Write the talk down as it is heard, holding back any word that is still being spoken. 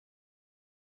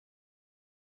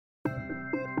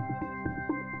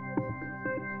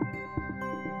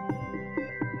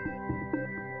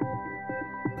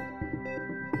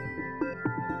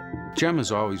GEM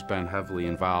has always been heavily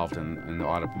involved in the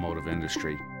automotive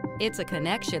industry. It's a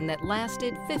connection that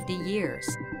lasted 50 years.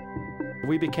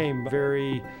 We became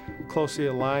very closely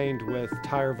aligned with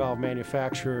tire valve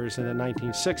manufacturers in the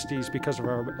 1960s because of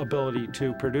our ability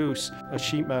to produce a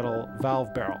sheet metal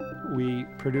valve barrel. We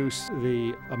produce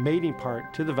the mating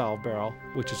part to the valve barrel,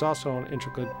 which is also an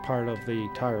integral part of the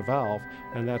tire valve,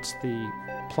 and that's the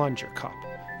plunger cup.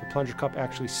 The plunger cup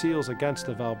actually seals against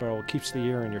the valve barrel, keeps the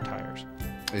air in your tires.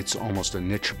 It's almost a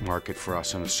niche market for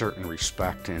us in a certain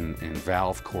respect in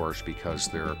valve cores because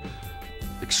they're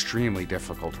extremely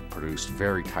difficult to produce,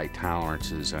 very tight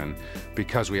tolerances, and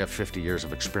because we have 50 years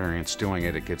of experience doing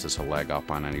it, it gives us a leg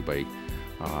up on anybody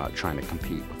trying to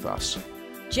compete with us.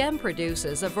 GEM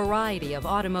produces a variety of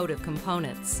automotive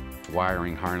components.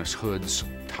 Wiring harness hoods,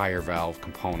 tire valve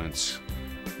components,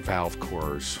 valve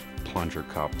cores, plunger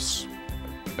cups,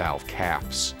 valve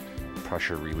caps,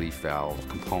 pressure relief valve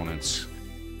components.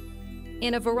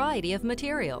 In a variety of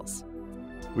materials.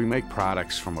 We make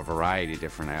products from a variety of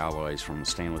different alloys, from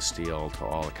stainless steel to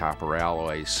all the copper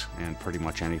alloys, and pretty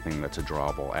much anything that's a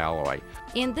drawable alloy.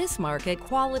 In this market,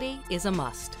 quality is a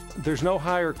must. There's no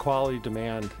higher quality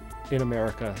demand in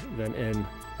America than in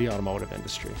the automotive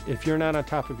industry. If you're not on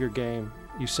top of your game,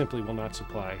 you simply will not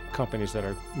supply companies that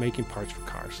are making parts for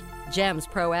cars. GEM's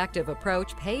proactive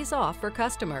approach pays off for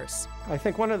customers. I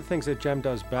think one of the things that GEM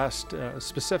does best,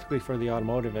 specifically for the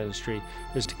automotive industry,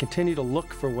 is to continue to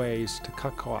look for ways to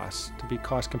cut costs, to be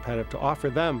cost competitive, to offer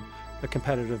them a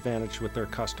competitive advantage with their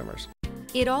customers.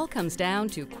 It all comes down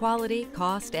to quality,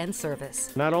 cost, and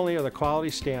service. Not only are the quality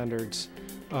standards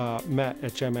met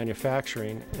at GEM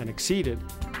Manufacturing and exceeded,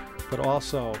 but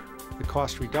also the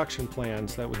cost reduction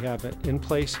plans that we have in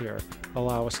place here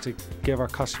allow us to give our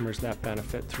customers that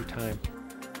benefit through time.